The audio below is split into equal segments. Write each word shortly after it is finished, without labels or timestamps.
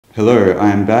Hello,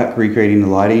 I am back recreating the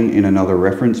lighting in another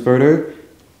reference photo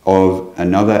of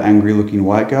another angry looking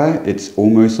white guy. It's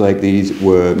almost like these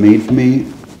were made for me.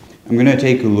 I'm going to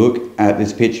take a look at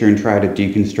this picture and try to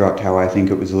deconstruct how I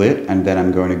think it was lit, and then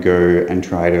I'm going to go and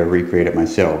try to recreate it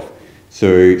myself.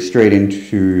 So straight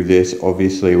into this,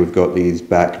 obviously we've got these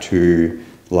back two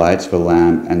lights for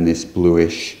lamp and this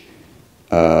bluish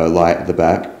light at the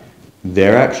back.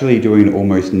 They're actually doing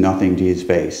almost nothing to his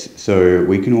face, so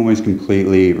we can almost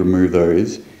completely remove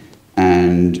those.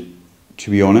 And to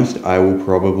be honest, I will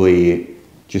probably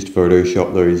just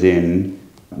Photoshop those in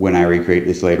when I recreate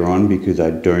this later on, because I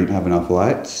don't have enough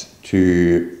lights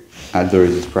to add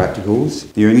those as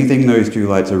practicals. The only thing those two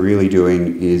lights are really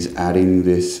doing is adding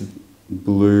this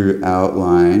blue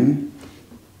outline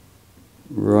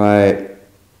right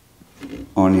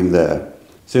on him there.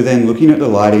 So then looking at the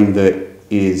lighting that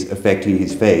is affecting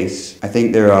his face, I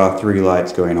think there are three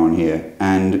lights going on here.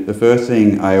 And the first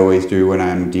thing I always do when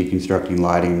I'm deconstructing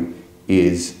lighting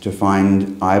is to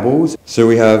find eyeballs. So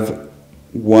we have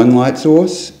one light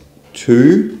source,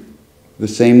 two, the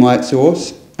same light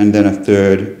source, and then a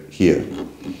third here.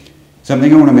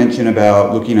 Something I want to mention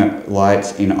about looking at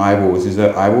lights in eyeballs is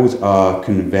that eyeballs are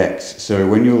convex. So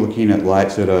when you're looking at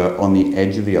lights that are on the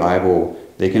edge of the eyeball,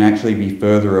 they can actually be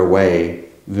further away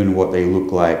than what they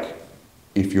look like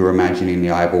if you're imagining the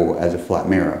eyeball as a flat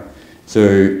mirror.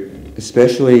 So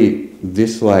especially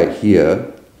this light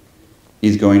here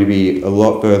is going to be a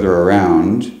lot further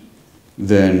around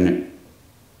than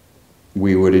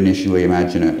we would initially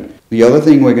imagine it. The other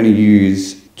thing we're going to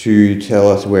use to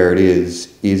tell us where it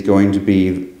is going to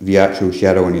be the actual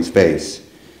shadow in his face.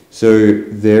 So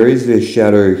there is this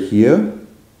shadow here,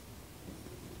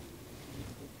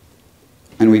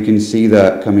 and we can see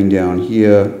that coming down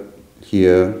here,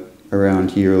 here,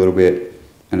 around here a little bit,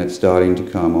 and it's starting to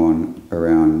come on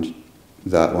around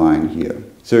that line here.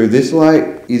 So this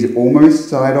light is almost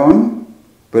side on,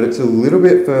 but it's a little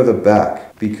bit further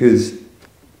back because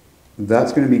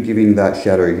that's going to be giving that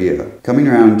shadow here. Coming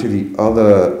around to the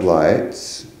other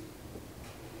lights,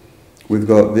 we've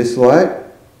got this light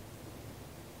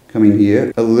coming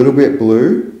here, a little bit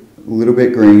blue, a little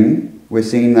bit green. We're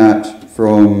seeing that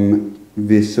from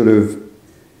this sort of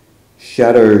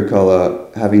shadow color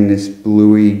having this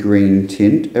bluey green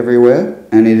tint everywhere,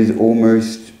 and it is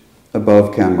almost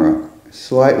above camera,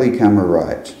 slightly camera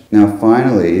right. Now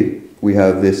finally we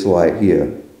have this light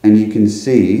here, and you can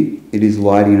see it is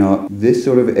lighting up this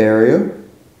sort of area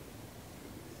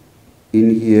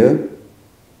in here.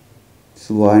 It's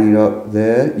lighting up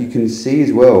there. You can see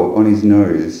as well on his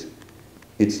nose,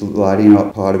 it's lighting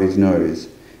up part of his nose.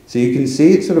 So you can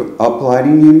see it's sort of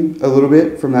uplighting him a little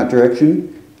bit from that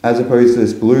direction, as opposed to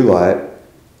this blue light,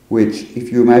 which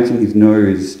if you imagine his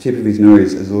nose, tip of his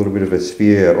nose as a little bit of a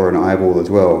sphere or an eyeball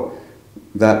as well,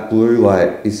 that blue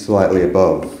light is slightly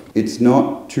above. It's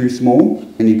not too small,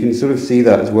 and you can sort of see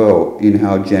that as well in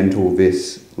how gentle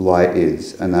this light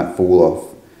is, and that fall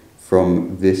off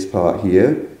from this part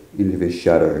here into this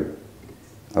shadow.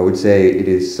 I would say it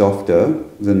is softer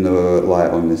than the light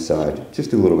on this side,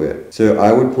 just a little bit. So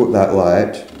I would put that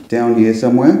light down here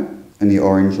somewhere, and the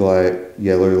orange light,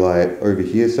 yellow light over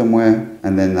here somewhere,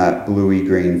 and then that bluey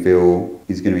green fill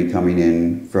is going to be coming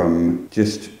in from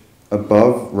just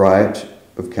above right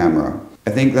of camera.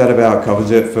 I think that about covers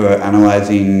it for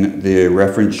analysing the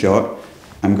reference shot.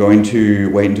 I'm going to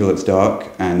wait until it's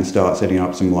dark and start setting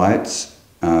up some lights.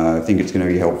 I think it's going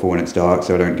to be helpful when it's dark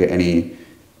so I don't get any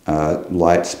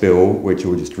light spill, which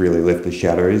will just really lift the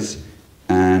shadows.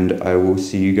 And I will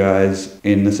see you guys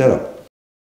in the setup.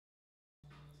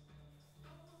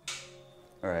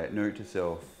 Alright, note to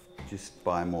self, just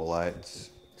buy more lights.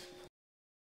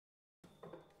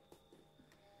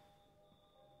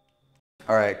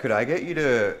 Alright, could I get you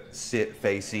to sit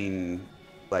facing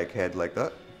like head like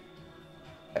that?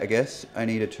 I guess I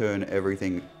need to turn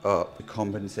everything up to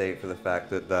compensate for the fact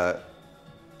that that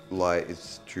light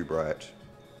is too bright.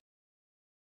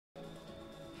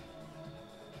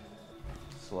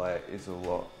 This light is a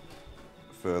lot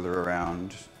further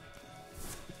around.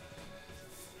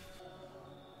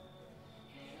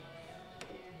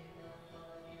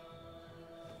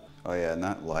 Oh yeah, and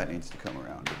that light needs to come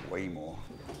around way more.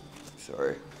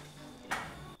 Sorry.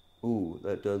 Ooh,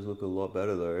 that does look a lot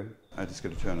better though. I just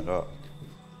gotta turn it up.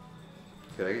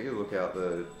 Could I get you to look out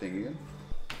the thing again?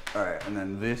 Alright, and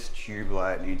then this tube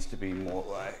light needs to be more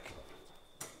like...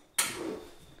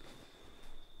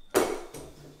 So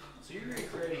you're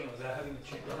recreating it without having the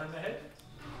tube behind the head?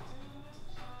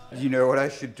 You know what I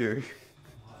should do?